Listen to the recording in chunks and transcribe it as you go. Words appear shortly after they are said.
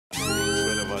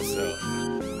myself.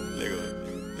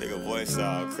 Nigga voice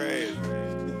all crazy.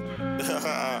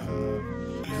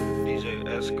 DJ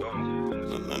Esco.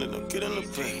 None of them get in the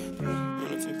bay.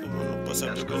 None of them wanna bust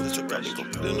out the door that you got me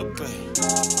gon' get in the bay.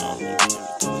 I don't know what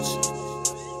to do with shit.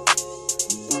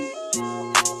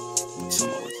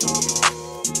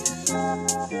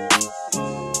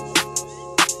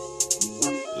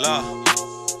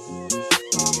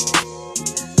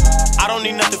 I don't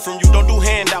need nothing from you, don't do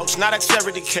handouts, not a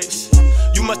charity case.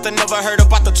 You must have never heard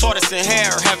about the tortoise and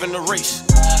hare having a race.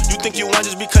 You think you won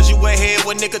just because you went here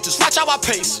with nigga, just watch how I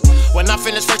pace. When I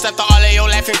finish first after all of your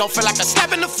laughing, gon' feel like a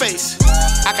slap in the face.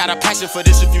 I got a passion for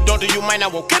this, if you don't do you might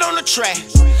not won't get on the track.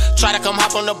 Try to come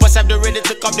hop on the bus after it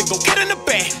took off, then go get in the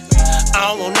bag. I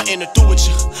don't want nothing to do with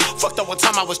you. Fucked up one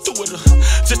time I was through with her.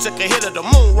 Just took a hit of the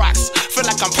moon rocks. Feel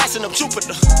like I'm passing up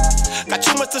Jupiter. Got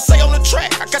too much to say on the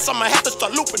track. I guess I'ma have to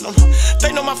start looping them.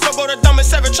 They know my flow go the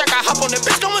dumbest every track. I hop on that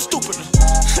bitch going stupider.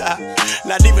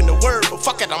 Not even the word, but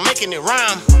fuck it, I'm making it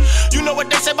rhyme. You know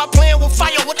what they say about playing with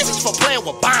fire? Well, this is for playing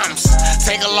with bombs.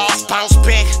 Take a loss, bounce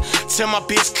back. Tell my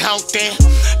bitch count that.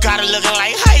 Got her looking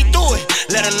like, how you do it?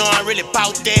 Let her know I'm really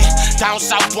bout that. Down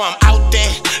south, boy, I'm out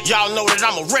there. Y'all know that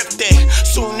I'ma rip that.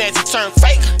 Soon as it turn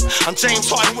fake, I'm James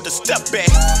Harden with a step back.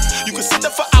 You can sit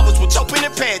there for hours with your pen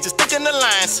and pad, just thinking the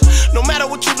lines. No matter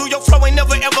what you do, your flow ain't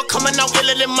never ever coming out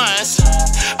iller than mine.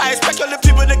 I expect all the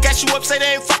people to gas you up, say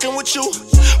they ain't fucking with you.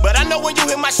 But I know when you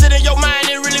hear my shit in your mind,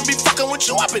 it really be fucking with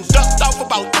you. I've been ducked off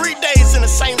about 3 days in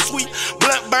the same suite.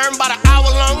 Blunt burn about an hour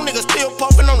long, niggas still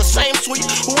puffing on the same suite.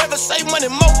 Whoever say money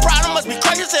more problem must be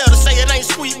crazy as hell to say it ain't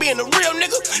sweet. Being a real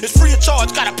nigga is free of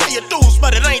charge, gotta pay your dues,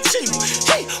 but it ain't cheap.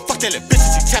 Hey, fuck that little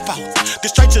bitches he tap out. Get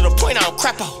straight to the point, I don't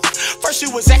crap out. First you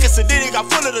was acting sadistic, got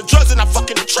full of the drugs and I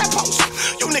fucking the trap house.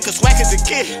 You niggas whack as a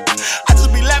kid, I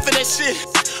just be laughing at shit.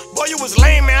 Boy, you was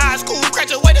lame in high school,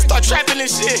 graduated, start trapping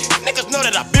this shit. Niggas know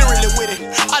that I been really with it.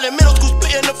 All in middle school,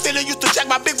 splitting the feeling, used to jack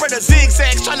my big brother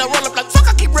zigzags, trying to roll up like fuck,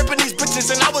 I keep ripping these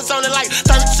bitches. And I was only like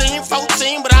 13,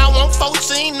 14, but I want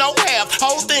 14, no half.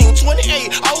 Whole thing,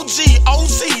 28, OG,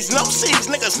 OZs, no C's,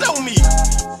 niggas know me.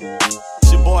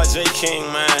 It's your boy Jking,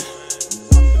 man.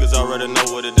 Niggas already know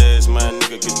what it is, man.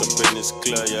 Nigga, get the business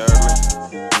clear, you heard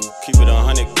me? Keep it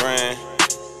 100 grand,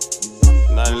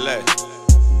 nothing less.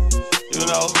 You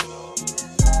know,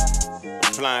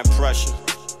 applying pressure.